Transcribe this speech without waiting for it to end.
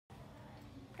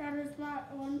That is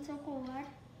that one so cool, right?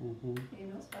 He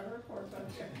knows how to report on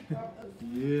check.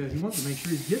 Yeah, he wants to make sure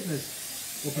he's getting this.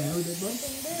 Open really big, bud.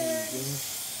 There you go.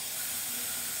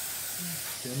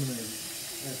 Okay,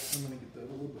 I'm gonna get that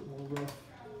a little bit more rough.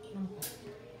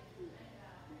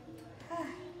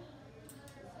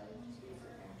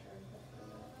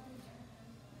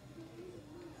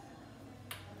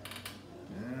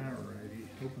 Alrighty,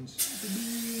 open super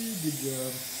big. Good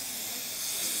job.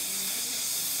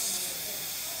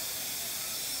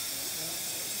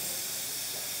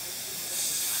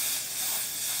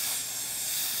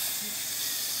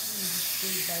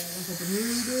 Open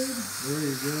really big. There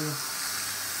you go.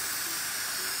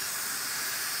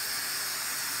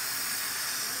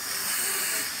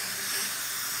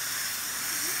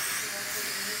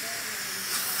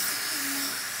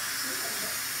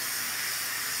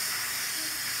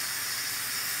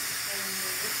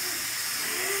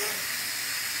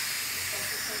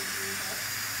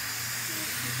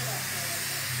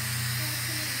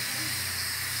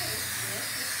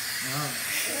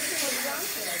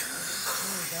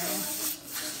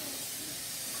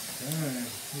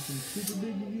 Alright, looking super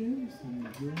big again.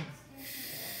 There you go.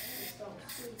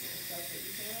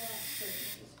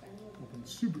 Looking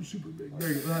super, super big. There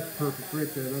you go. That's perfect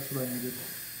right there. That's what I needed.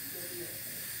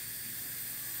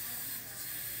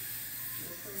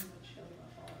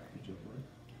 Good job, bud.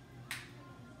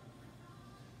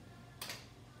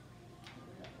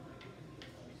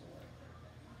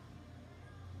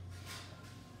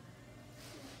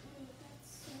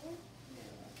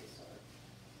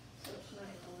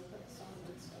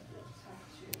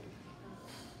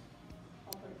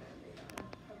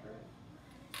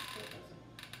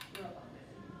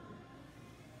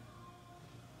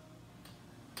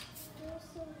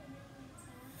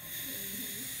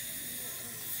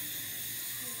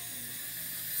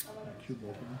 Cute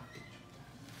open.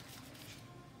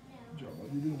 Good job, bud.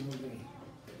 You're doing really good.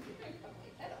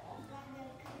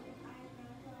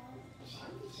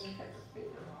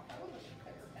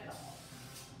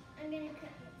 I'm gonna cut it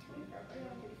too.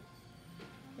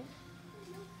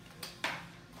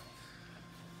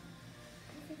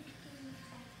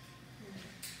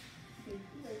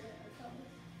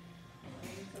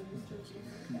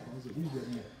 He's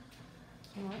getting it.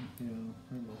 Yeah,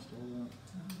 I lost all that.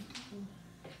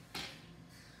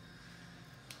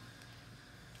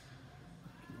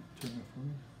 Turn that for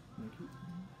me. Thank you.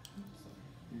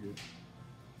 You're good.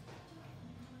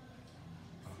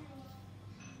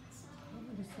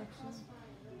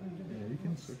 Yeah, you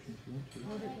can section if you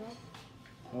want to.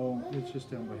 Oh, it's just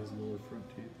down by his lower front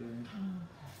teeth there.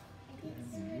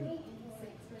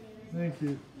 Thank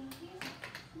you.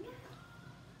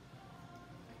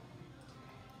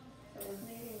 So was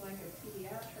needing like a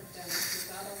pediatric dentist, is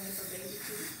that only for baby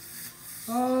teeth?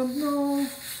 No,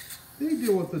 they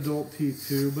deal with adult teeth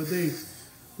too, but they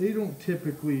don't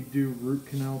typically do root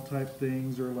canal type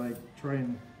things or like try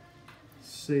and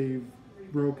save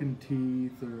broken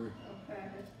teeth or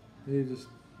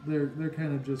they're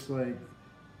kind of just like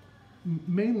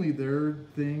mainly their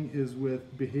thing is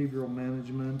with behavioral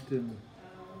management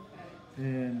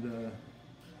and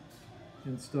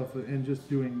stuff and just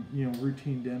doing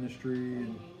routine dentistry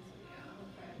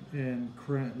and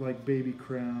like baby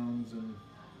crowns and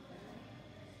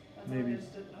maybe.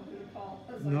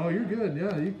 No, you're good.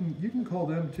 Yeah, you can call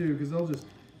them too because they'll just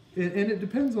and it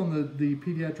depends on the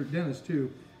pediatric dentist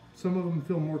too. Some of them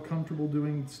feel more comfortable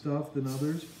doing stuff than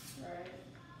others.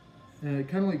 And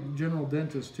kind of like general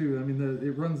dentists too. I mean,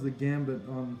 it runs the gambit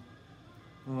on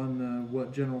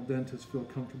what general dentists feel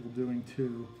comfortable doing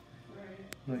too.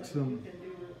 Right. Like some. You can do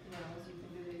root canals, you can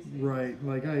do these things. Right.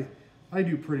 Like I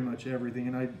do pretty much everything,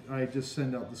 and I just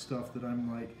send out the stuff that I'm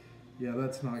like, yeah,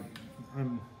 that's not.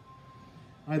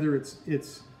 Either it's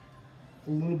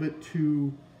a little bit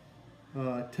too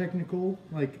technical.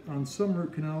 Like on some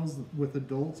root canals with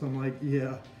adults, I'm like,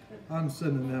 yeah, I'm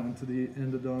sending that one to the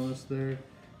endodontist there.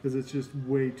 Because it's just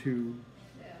way too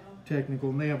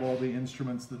technical, and they have all the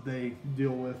instruments that they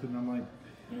deal with, and I'm like,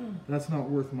 that's not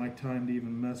worth my time to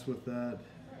even mess with that,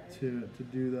 to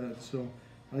do that. So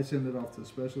I send it off to the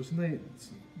specialist, and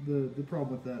the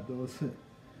problem with that though is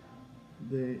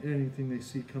that anything they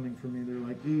see coming from me, they're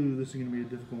like, ooh, this is gonna be a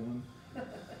difficult one.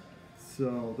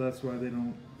 So that's why they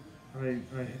don't.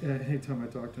 Anytime I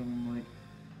talk to them, I'm like,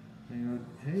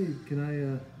 hey, can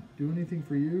I do anything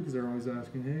for you? Because they're always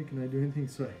asking, hey, can I do anything?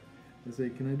 So I say,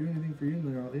 can I do anything for you? And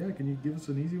they're all, yeah, can you give us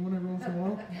an easy one every once in a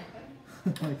while?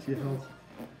 Like, yeah,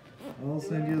 I'll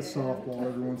send you a softball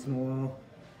every once in a while.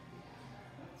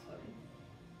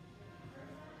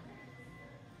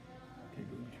 Okay,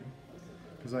 good.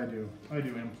 Because I do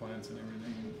implants and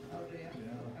everything. Oh, do you?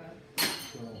 Yeah.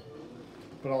 So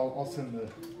But I'll send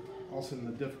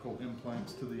the difficult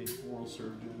implants to the oral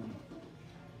surgeon.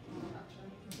 Gotcha.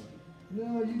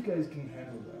 No, you guys can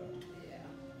handle that. Yeah.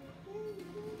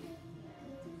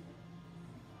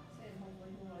 And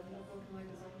hopefully he won't end up looking like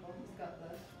his uncle. He's got the,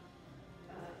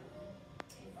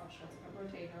 gosh, what's it, a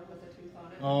retainer with a tooth on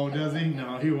it. Oh, does he?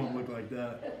 No, he won't look like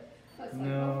that. I was like,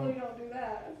 No. hopefully you don't do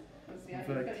that. Cause yeah,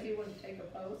 In fact- he wouldn't take a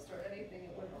post or anything,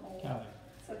 it wouldn't hold. Got it.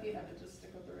 So he had to just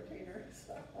stick with the retainer,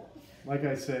 so. Like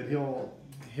I said,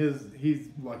 he's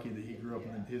lucky that he grew up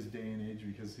in his day and age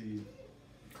because he,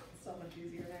 So much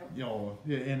easier now. you know,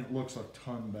 yeah, and it looks a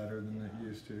ton better than it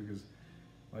used to. Because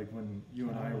like when you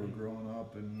and I were growing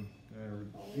up and or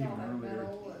Well, we all even have earlier,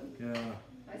 metal and yeah.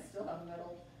 I still have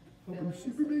metal. Open fillings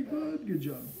super big like that. bud. Good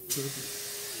job. Perfect.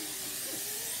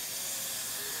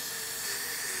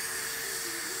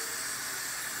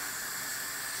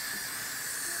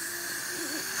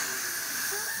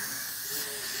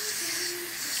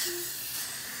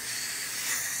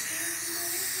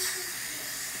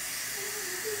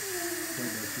 Sorry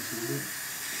about this a bit.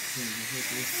 There you go,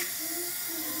 hopefully.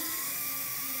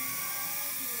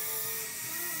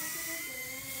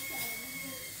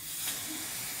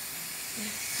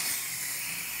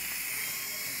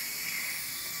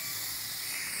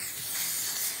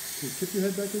 Okay, tip your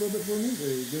head back a little bit for me.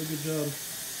 There you go. Good job.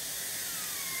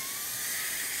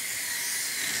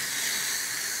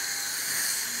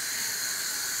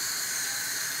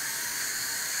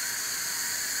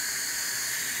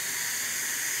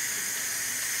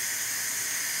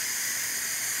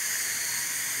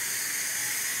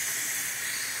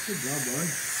 Good job, bud.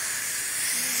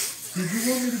 Did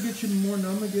you want me to get you more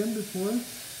numb again before?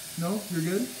 No? You're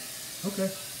good? Okay.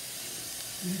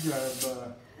 We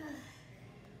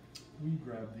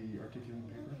grab the articulating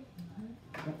paper.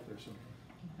 Oh, there's some.